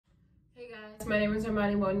Guys, my name is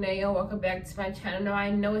Armani Monet. Welcome back to my channel. Now, I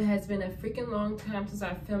know it has been a freaking long time since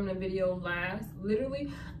I filmed a video last.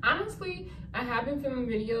 Literally, honestly, I have been filming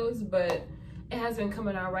videos, but it hasn't been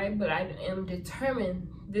coming out right. But I am determined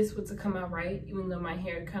this one to come out right, even though my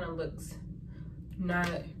hair kind of looks not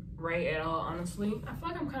right at all, honestly. I feel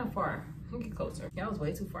like I'm kind of far. Let me get closer. Yeah, I was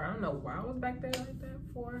way too far. I don't know why I was back there like that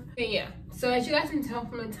for. But yeah, so as you guys can tell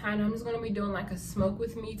from the title, I'm just going to be doing like a smoke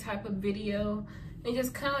with me type of video. And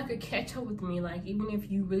just kind of like a catch up with me, like even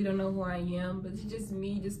if you really don't know who I am, but it's just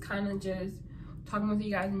me just kind of just talking with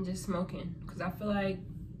you guys and just smoking. Because I feel like,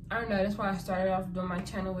 I don't know, that's why I started off doing my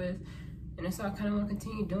channel with, and that's what I kind of want to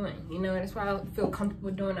continue doing. You know, that's why I feel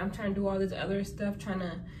comfortable doing. I'm trying to do all this other stuff, I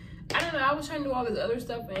don't know, I was trying to do all this other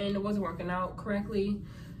stuff and it wasn't working out correctly.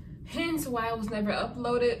 Hence why it was never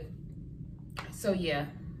uploaded. So yeah.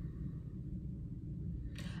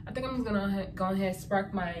 I think I'm just gonna go ahead and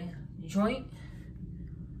spark my joint.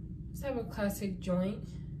 I have a classic joint.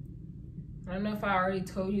 I don't know if I already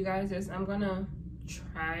told you guys this. I'm gonna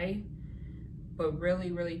try, but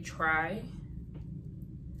really try.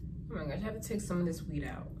 Oh my gosh, I have to take some of this weed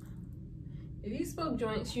out. If you smoke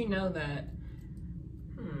joints, you know that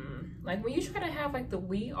like when you try to have like the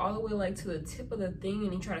weed all the way like to the tip of the thing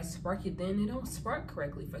and you try to spark it, then it don't spark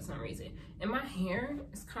correctly for some reason. And my hair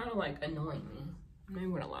is kind of like annoying me. I'm not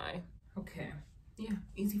even gonna lie. Okay, yeah,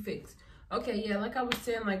 easy fix. Okay, yeah, like I was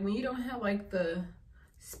saying, like when you don't have like the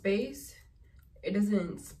space, it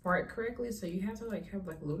doesn't spark correctly. So you have to like have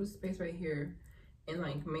like a little space right here and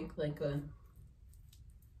like make like a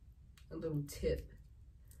little tip.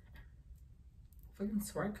 If I can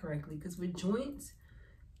spark correctly, because with joints,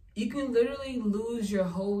 you can literally lose your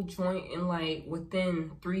whole joint in like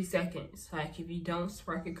within 3 seconds. Like if you don't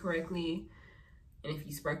spark it correctly, and if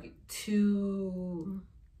you spark it too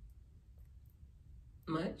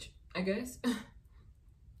much, I guess,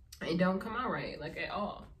 it don't come out right, like at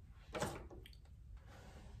all.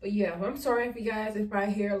 But yeah, I'm sorry if you guys, if my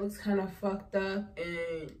hair looks kind of fucked up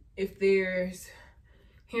and if there's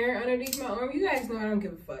hair underneath my arm, you guys know I don't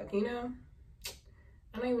give a fuck, you know?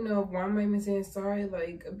 I don't even know why I'm even saying sorry,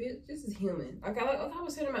 like a bit, this is human. Like I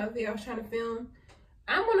was saying in my video I was trying to film,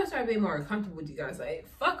 I'm gonna start being more comfortable with you guys. Like,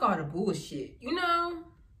 fuck all the bullshit, you know?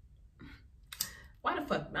 Why the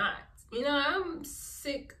fuck not? You know, I'm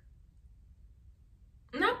sick.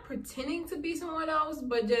 Not pretending to be someone else,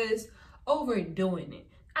 but just overdoing it.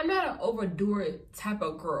 I'm not an overdoer type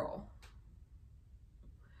of girl.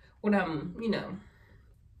 When I'm, you know,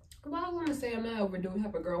 well, I was gonna say I'm not overdoing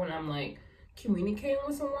type of girl when I'm like communicating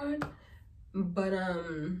with someone, but I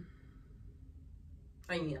am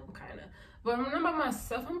kind of. But when I'm by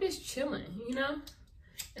myself, I'm just chilling, you know.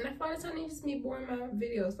 And I find it's time to just me boring my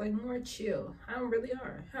videos, like more chill. How I really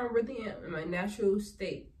are, how I really am in my natural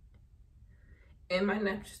state. In my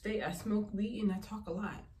natural state, I smoke weed and I talk a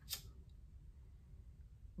lot.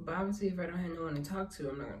 But obviously, if I don't have no one to talk to,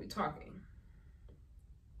 I'm not gonna be talking.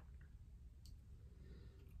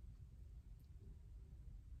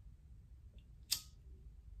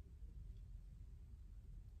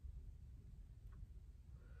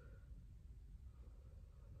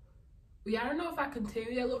 Yeah, I don't know if I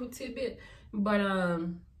continue that little tidbit, but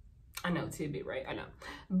I know tidbit, right? I know,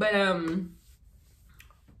 but I'm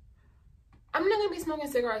not gonna be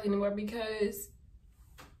smoking cigarettes anymore because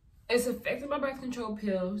it's affected by birth control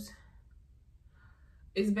pills.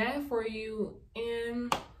 It's bad for you,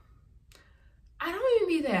 and I don't even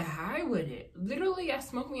be that high with it. Literally, I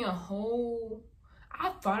smoked me a whole, I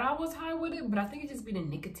thought I was high with it, but I think it just be the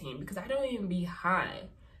nicotine because I don't even be high.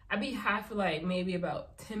 I be high for like maybe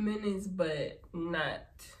about 10 minutes, but not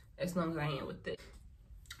as long as I am with it.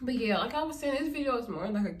 But yeah, like I was saying, this video is more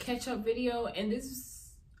like a catch-up video, and this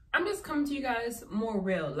is, I'm just coming to you guys more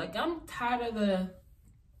real. Like I'm tired of the,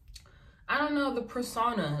 I don't know, the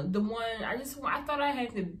persona, the one, I thought I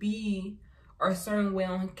had to be a certain way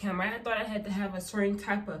on camera. I thought I had to have a certain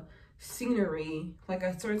type of scenery, like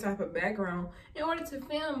a certain type of background in order to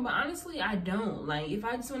film, but honestly, I don't. Like if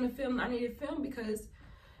I just want to film, I need to film because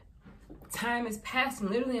time is passing.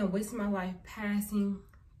 Literally, I'm wasting my life passing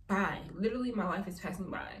by. Literally, my life is passing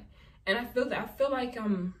by. And I feel like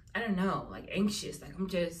I'm, I don't know, like anxious. Like I'm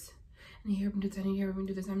just, I need to hear him do this, I need to hear him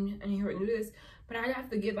do this, I need to hear him do this. But I have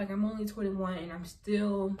to get, like I'm only 21 and I'm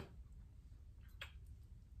still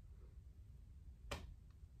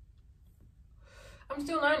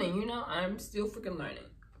learning, you know? I'm still freaking learning.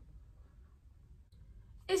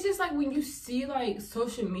 It's just like when you see like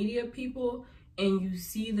social media people and you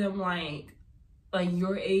see them like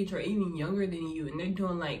your age or even younger than you, and they're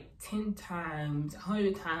doing like 10 times,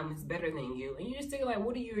 100 times better than you, and you just think like,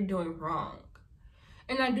 what are you doing wrong?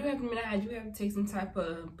 And I do have to admit, I do have to take some type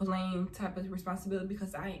of blame, type of responsibility,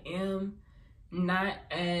 because I am not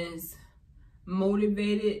as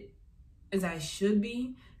motivated as I should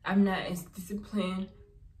be. I'm not as disciplined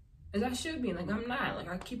as I should be. Like, I'm not. Like,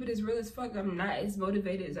 I keep it as real as fuck. I'm not as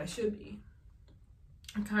motivated as I should be.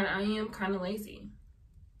 I am kind of lazy.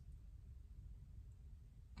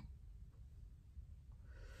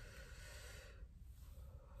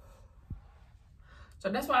 So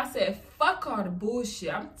that's why I said, fuck all the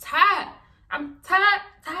bullshit. I'm tired. I'm tired.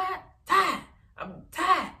 I'm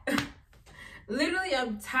tired. Literally,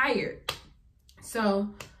 I'm tired. So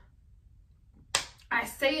I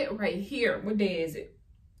say it right here. What day is it?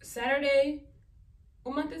 Saturday.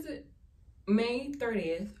 What month is it? May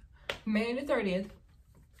 30th. May the 30th.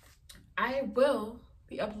 I will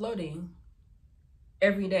be uploading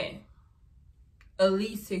every day. At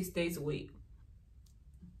least 6 days a week.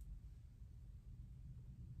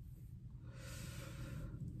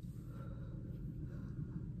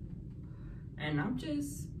 And I'm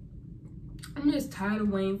just tired of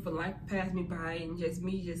waiting for life to pass me by and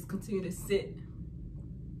just continue to sit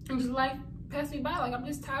and just life pass me by. Like, I'm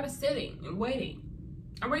just tired of sitting and waiting.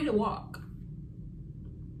 I'm ready to walk.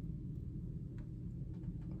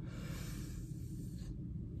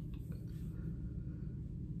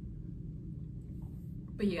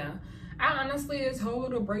 But yeah, I honestly, this whole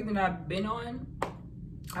little break that I've been on,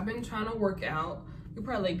 I've been trying to work out. You're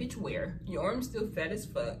probably like, bitch, where? Your arm's still fat as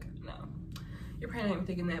fuck. No. You're probably not even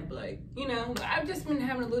thinking that, but like, you know, I've just been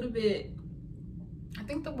having a little bit, I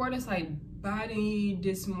think the word is like body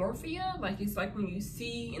dysmorphia. Like, it's like when you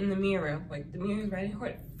see in the mirror, like the mirror is right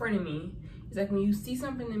in front of me. It's like when you see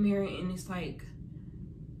something in the mirror and it's like,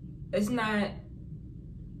 it's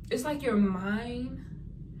like your mind.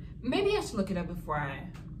 Maybe I should look it up before I,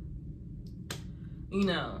 you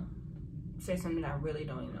know, say something I really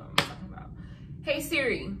don't even know what I'm talking about. Hey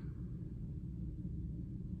Siri,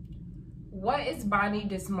 what is body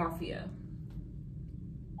dysmorphia?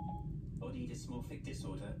 Body dysmorphic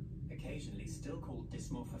disorder, occasionally still called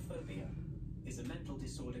dysmorphophobia, is a mental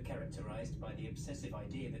disorder characterized by the obsessive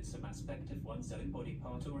idea that some aspect of one's own body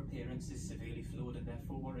part or appearance is severely flawed and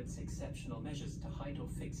therefore warrants exceptional measures to hide or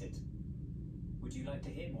fix it. Would you like to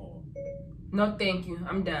hear more? No, thank you.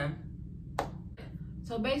 I'm done.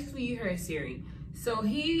 So basically, you heard Siri. So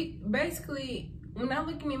he basically, when I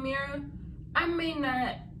look in the mirror, I may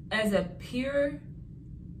not as appear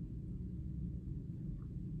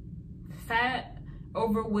fat,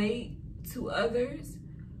 overweight to others,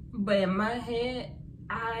 but in my head,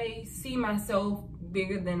 I see myself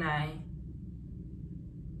bigger than I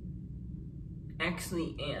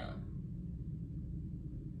actually am.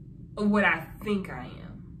 Or what I think I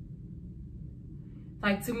am.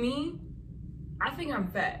 Like, to me, I think I'm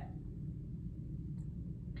fat.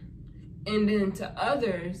 And then to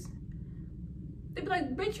others, they'd be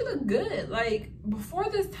like, bitch, you look good. Like, before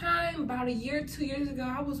this time, about a year, 2 years ago,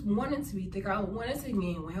 I was wanting to be thick. I wanted to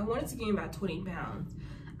gain weight. I wanted to gain about 20 pounds.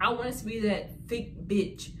 I wanted to be that thick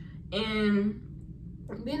bitch. And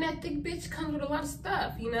being that thick bitch comes with a lot of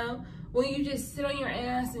stuff, you know? When you just sit on your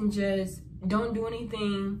ass and just don't do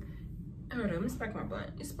anything. Hold up, let me spark my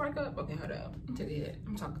blunt. It spark up? Okay, hold up. Let me take a hit.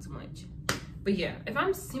 I'm talking too much. But yeah, if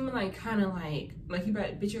I'm seeming like kind of like you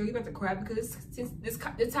about, bitch, you about to cry because this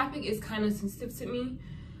topic is kind of sensitive to me.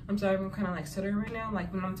 I'm sorry, I'm kind of like stuttering right now.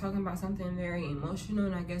 Like when I'm talking about something very emotional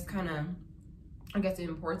and I guess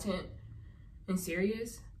important and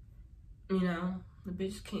serious, you know, the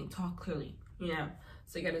bitch can't talk clearly, you know,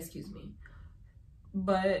 so you gotta excuse me.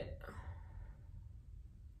 But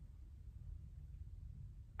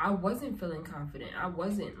I wasn't feeling confident. I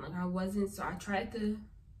wasn't, so I tried to,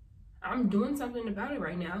 I'm doing something about it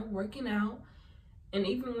right now, working out. And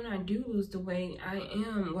even when I do lose the weight, I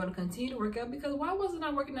am going to continue to work out, because why wasn't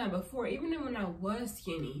I working out before? Even when I was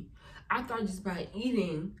skinny, I thought just by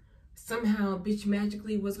eating, somehow bitch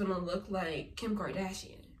magically was going to look like Kim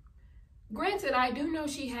Kardashian. Granted, I do know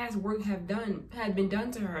she has had been done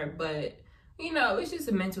to her, but you know, it's just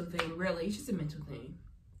a mental thing, really. It's just a mental thing.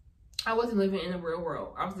 I wasn't living in the real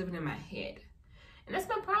world. I was living in my head. And that's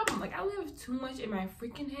my problem. Like, I live too much in my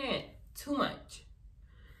freaking head. Too much.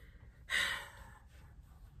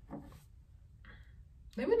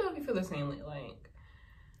 Let me know if you feel the same way. Like,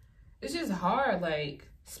 it's just hard. Like,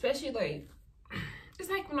 especially like, it's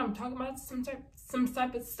like when I'm talking about some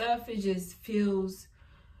type of stuff, it just feels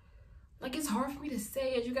like it's hard for me to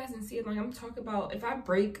say. As you guys can see it, like I'm talking about, if I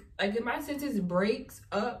break, like if my sentence breaks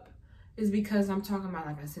up, is because I'm talking about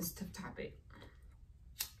like a sensitive topic.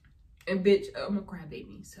 And bitch, I'm a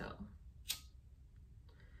crybaby, so.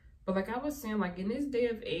 But like I was saying, like in this day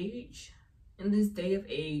of age,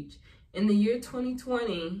 in the year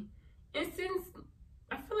 2020, and since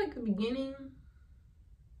I feel like the beginning,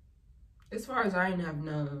 as far as I have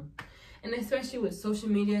known, and especially with social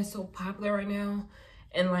media so popular right now,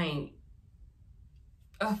 and like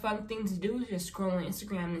a fun thing to do is just scroll on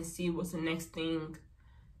Instagram and see what's the next thing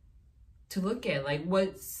to look at. Like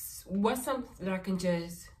what's something that I can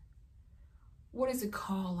just, what is it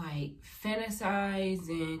called, like fantasize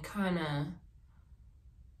and kind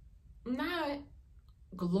of not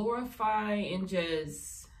glorify and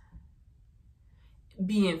just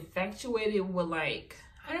be infatuated with, like,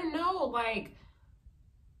 I don't know, like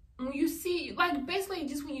when you see, like basically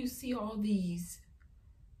just when you see all these,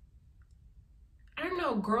 I don't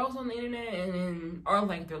know, girls on the internet and or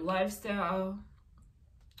like their lifestyle,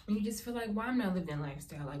 and you just feel like, why am I living that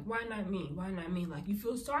lifestyle? Like, why not me? Why not me? Like, you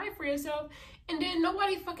feel sorry for yourself, and then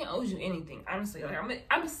nobody fucking owes you anything. Honestly, like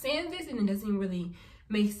I'm saying this, and it doesn't really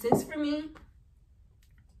make sense for me.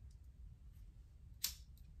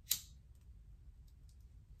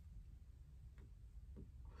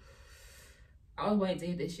 I was waiting to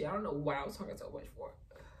hit this shit. I don't know why I was talking so much for.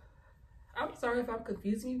 I'm sorry if I'm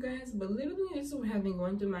confusing you guys, but literally this is what has been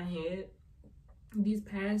going through my head these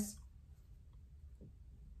past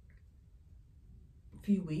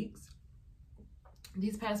few weeks.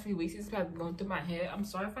 This has been going through my head. I'm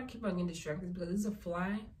sorry if I keep on getting distracted because this is a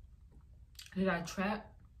fly that I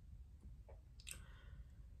trapped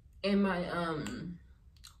in my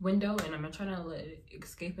window, and I'm trying to let it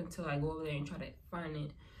escape until I go over there and try to find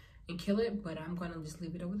it and kill it, but I'm gonna just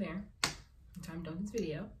leave it over there until I'm done with this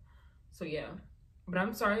video. So yeah, but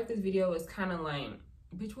I'm sorry if this video is kind of like,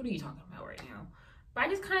 bitch, what are you talking about right now? But I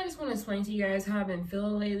just kind of just want to explain to you guys how I've been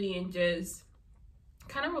feeling lately and just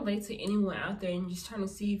kind of relate to anyone out there and just trying to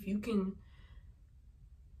see if you can,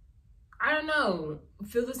 I don't know,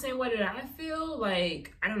 feel the same way that I feel.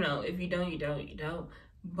 Like, I don't know, if you don't, you don't.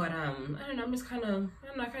 But I don't know, I'm just kind of, I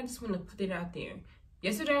don't know, I just want to put it out there.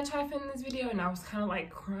 Yesterday I tried filming this video and I was kind of like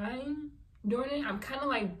crying during it. I'm kind of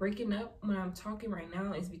like breaking up when I'm talking right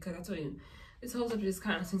now. It's because I told you, this whole subject is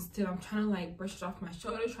kind of sensitive. I'm trying to like brush it off my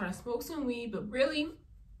shoulder, trying to smoke some weed, but really,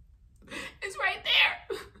 it's right there.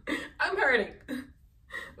 I'm hurting.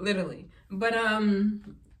 Literally. But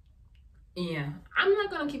yeah, I'm not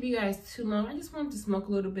gonna keep you guys too long. I just wanted to smoke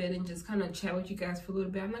a little bit and just kind of chat with you guys for a little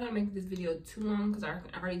bit. I'm not gonna make this video too long because I can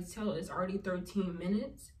already tell it's already 13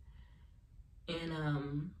 minutes.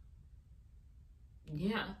 And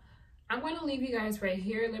yeah, I'm gonna leave you guys right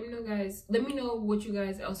here. Let me know, guys, let me know what you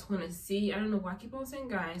guys else want to see. I don't know why I keep on saying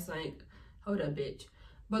guys, like, hold up, bitch.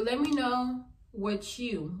 But let me know what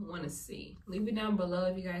you want to see. Leave it down below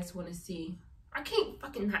if you guys want to see. I can't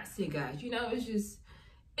fucking not say guys, you know, it's just,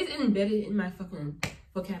 it's embedded in my fucking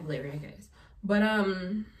vocabulary, I guess. But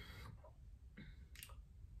I'll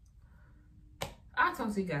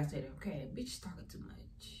talk to you guys later, okay? Bitch talking too much.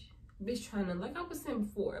 Bitch trying to, like I was saying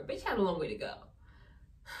before, bitch had a long way to go.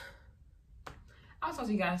 I'll talk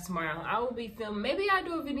to you guys tomorrow. I will be filming, maybe I'll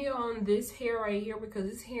do a video on this hair right here, because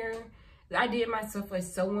this hair, I did myself a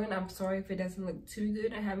sew-in. I'm sorry if it doesn't look too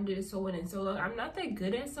good. I haven't did a sew-in in so long. I'm not that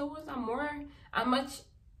good at sew-ins.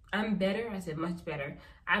 I'm better. I said much better.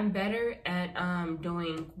 I'm better at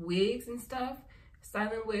doing wigs and stuff,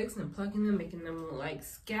 styling wigs and plucking them, making them look like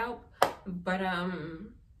scalp. But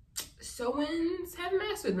sew-ins, haven't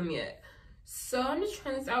mastered them yet. So I'm just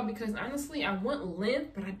trying this out because honestly, I want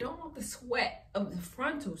length, but I don't want the sweat of the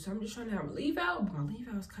frontal. So I'm just trying to have a leave out, but my leave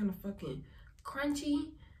out is kind of fucking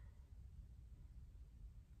crunchy.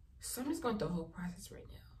 So I'm just going through the whole process right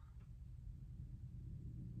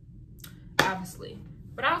now, obviously.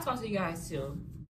 But I'll talk to you guys soon.